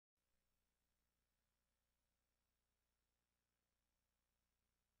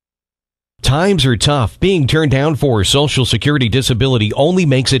Times are tough. Being turned down for Social Security disability only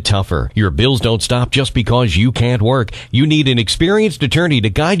makes it tougher. Your bills don't stop just because you can't work. You need an experienced attorney to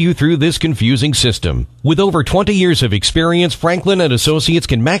guide you through this confusing system. With over 20 years of experience, Franklin and Associates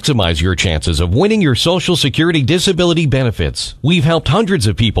can maximize your chances of winning your Social Security disability benefits. We've helped hundreds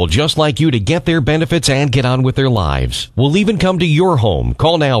of people just like you to get their benefits and get on with their lives. We'll even come to your home.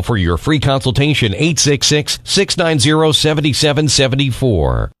 Call now for your free consultation,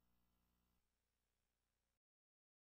 866-690-7774.